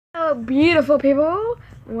Hello, beautiful people.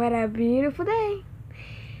 What a beautiful day.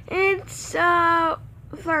 It's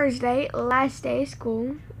Thursday, last day of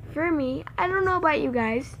school for me. I don't know about you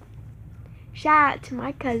guys. Shout out to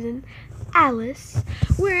my cousin Alice.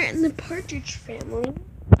 We're in the Partridge family.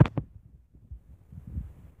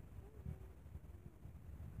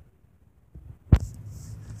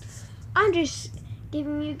 I'm just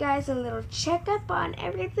giving you guys a little checkup on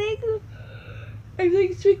everything.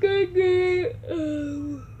 Everything's going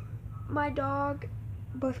good.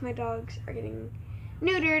 Both my dogs are getting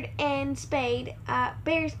neutered and spayed.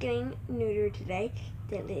 Bear's getting neutered today,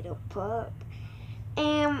 the little pup.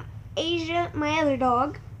 And Asia, my other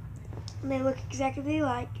dog, they look exactly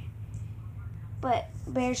alike, but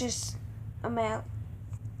Bear's just a male,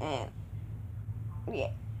 and yeah.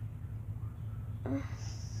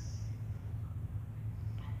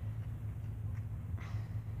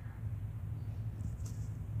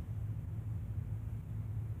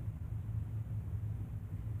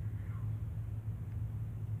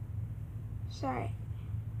 Sorry.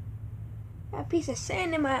 A piece of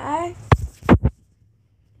sand in my eye.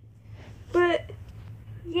 But,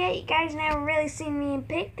 yeah, you guys never really seen me in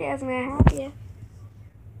pigtails, and I have you.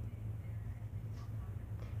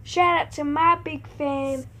 Shout out to my big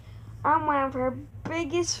fan. I'm one of her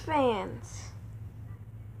biggest fans.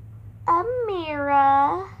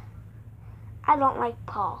 Amira. I don't like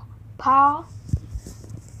Paul. Paul,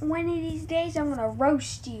 one of these days I'm gonna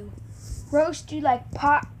roast you. Roast you like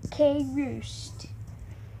pot K roast.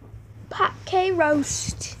 Pot K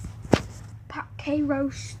roast. Pot K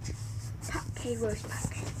roast. Pot K roast. Pot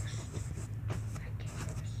K roast.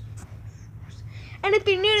 And if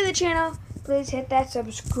you're new to the channel, please hit that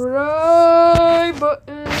subscribe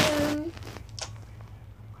button.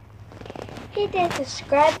 Hit that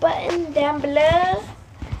subscribe button down below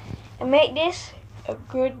and make this a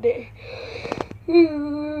good day.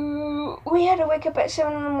 We had to wake up at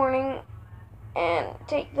 7 in the morning and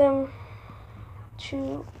take them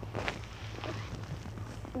to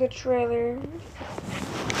the trailer.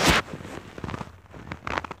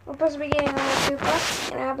 We're supposed to be getting on at 2 o'clock,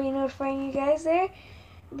 and I'll be notifying you guys there.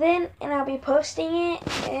 Then, and I'll be posting it,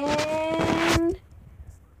 and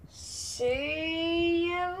see